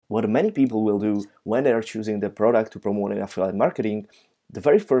what many people will do when they are choosing the product to promote in affiliate marketing, the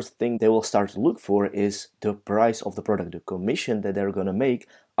very first thing they will start to look for is the price of the product, the commission that they're going to make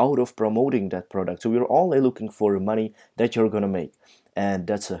out of promoting that product. So you're only looking for the money that you're going to make. And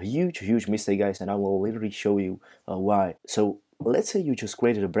that's a huge mistake, guys, and I will literally show you why. So let's say you just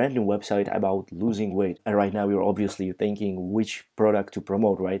created a brand new website about losing weight, and right now you're obviously thinking which product to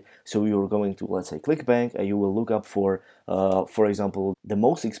promote, right? So you're going to, let's say, ClickBank, and you will look up for example, the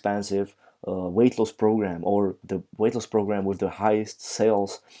most expensive weight loss program, or the weight loss program with the highest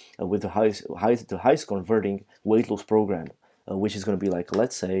sales, with the highest converting weight loss program, which is going to be like,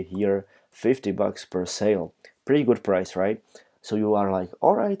 let's say here, $50 per sale. Pretty good price, right? So you are like,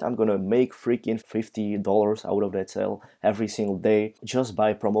 all right, I'm gonna make freaking $50 out of that sale every single day just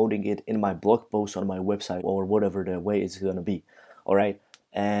by promoting it in my blog post on my website, or whatever the way it's gonna be. All right,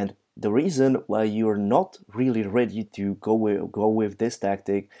 and the reason why you're not really ready to go with this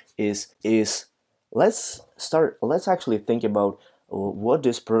tactic is let's actually think about what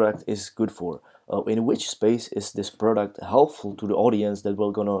this product is good for. In which space is this product helpful to the audience that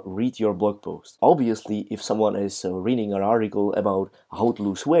will gonna read your blog post? Obviously, if someone is reading an article about how to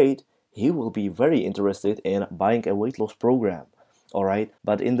lose weight, he will be very interested in buying a weight loss program. All right,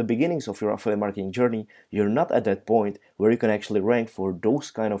 but in the beginnings of your affiliate marketing journey, you're not at that point where you can actually rank for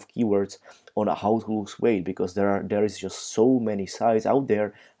those kind of keywords on how to lose weight, because there is just so many sites out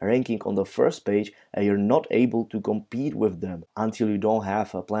there ranking on the first page, and you're not able to compete with them until you don't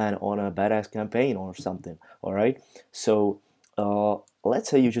have a plan on a badass campaign or something. All right, so let's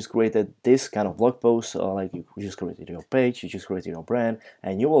say you just created this kind of blog post, like you just created your page, you just created your brand,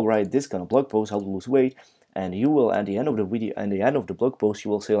 and you will write this kind of blog post, how to lose weight. And you will, at the end of the video, at the end of the blog post,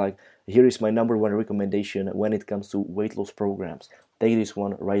 you will say like, here is my number one recommendation when it comes to weight loss programs. Take this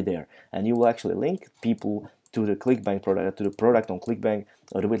one right there. And you will actually link people to the ClickBank product, to the product on ClickBank,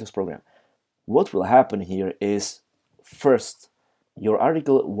 or the weight loss program. What will happen here is, first, your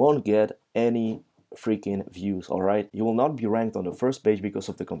article won't get any freaking views, all right? You will not be ranked on the first page because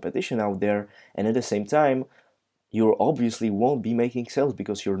of the competition out there, and at the same time, you obviously won't be making sales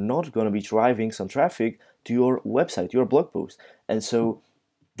because you're not going to be driving some traffic to your website, your blog post. And so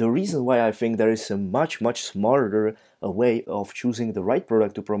the reason why I think there is a much smarter way of choosing the right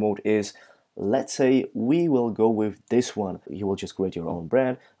product to promote is, let's say we will go with this one. You will just create your own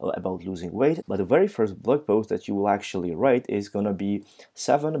brand about losing weight, but the very first blog post that you will actually write is going to be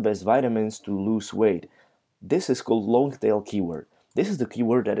 7 best vitamins to lose weight. This is called long tail keyword. This is the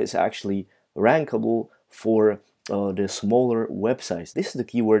keyword that is actually rankable for the smaller websites. This is the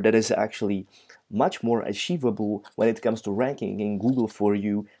keyword that is actually much more achievable when it comes to ranking in Google for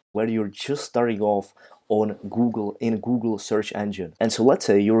you, where you're just starting off on Google, in Google search engine. And so let's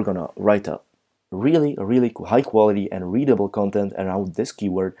say you're gonna write a really high quality and readable content around this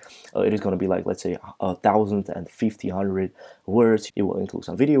keyword. It is going to be like, let's say, 1,000 words. It will include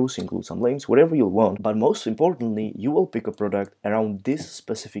some videos, include some links, whatever you want. But most importantly, you will pick a product around this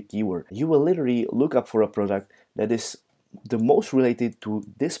specific keyword. You will literally look up for a product that is the most related to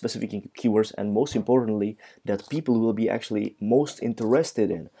this specific keywords, and most importantly, that people will be actually most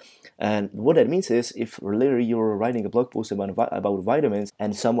interested in. And what that means is, if literally you're writing a blog post about vitamins,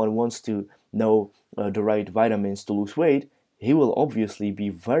 and someone wants to know the right vitamins to lose weight, he will obviously be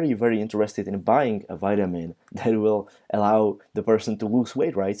very interested in buying a vitamin that will allow the person to lose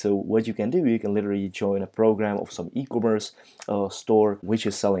weight, right? So what you can do, you can literally join a program of some e-commerce store which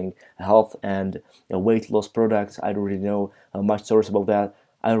is selling health and weight loss products. I don't really know much stories about that.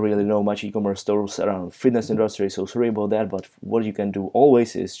 I don't really know much e-commerce stores around fitness industry, so sorry about that. But what you can do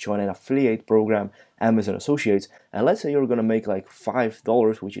always is join an affiliate program, Amazon Associates, and let's say you're gonna make like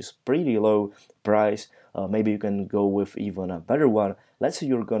 $5, which is pretty low price. Maybe you can go with even a better one. Let's say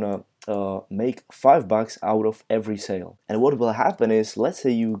you're gonna make $5 out of every sale. And what will happen is, let's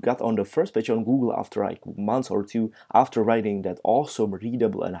say you got on the first page on Google after like months or two after writing that awesome,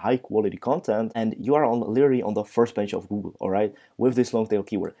 readable, and high quality content, and you are literally on the first page of Google, all right, with this long tail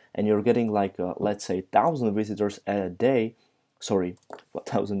keyword, and you're getting like let's say 1,000 visitors a day, sorry,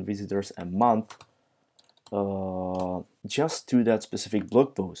 1,000 visitors a month. Just to that specific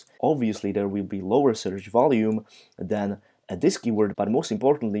blog post. Obviously, there will be lower search volume than this keyword, but most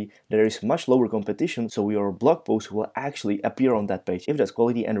importantly, there is much lower competition, so your blog post will actually appear on that page, if that's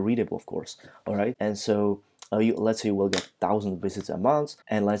quality and readable, of course. All right, and so let's say you will get 1,000 visits a month,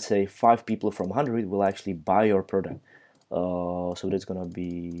 and let's say 5 people from 100 will actually buy your product. So that's gonna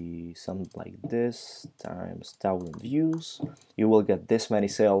be something like this times 1,000 views. You will get this many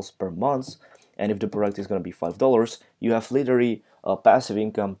sales per month. And if the product is going to be $5, you have literally passive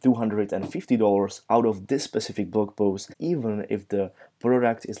income $250 out of this specific blog post, even if the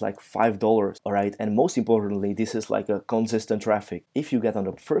product is like $5, all right? And most importantly, this is like a consistent traffic. If you get on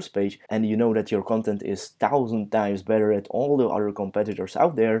the first page and you know that your content is 1,000 times better at all the other competitors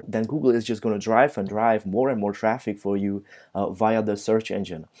out there, then Google is just going to drive and drive more and more traffic for you via the search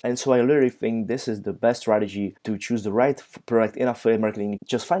engine. And so I literally think this is the best strategy to choose the right product in affiliate marketing.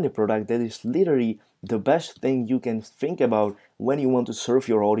 Just find a product that is literally the best thing you can think about when you want to serve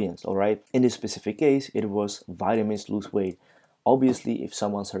your audience, all right? In this specific case, it was vitamins to lose weight. Obviously, if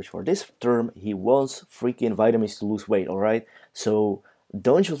someone searched for this term, he wants freaking vitamins to lose weight, all right? So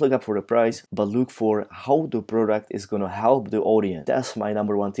don't just look up for the price, but look for how the product is going to help the audience. That's my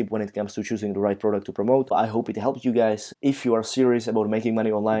number one tip when it comes to choosing the right product to promote. I hope it helped you guys. If you are serious about making money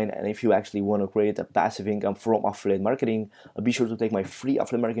online and if you actually want to create a passive income from affiliate marketing, be sure to take my free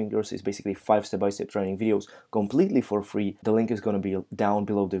affiliate marketing course. It's basically 5 step-by-step training videos completely for free. The link is going to be down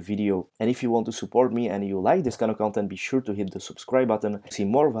below the video. And if you want to support me and you like this kind of content, be sure to hit the subscribe button to see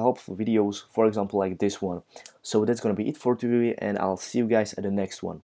more helpful videos, for example, like this one. So that's going to be it for today, and I'll see you guys at the next one.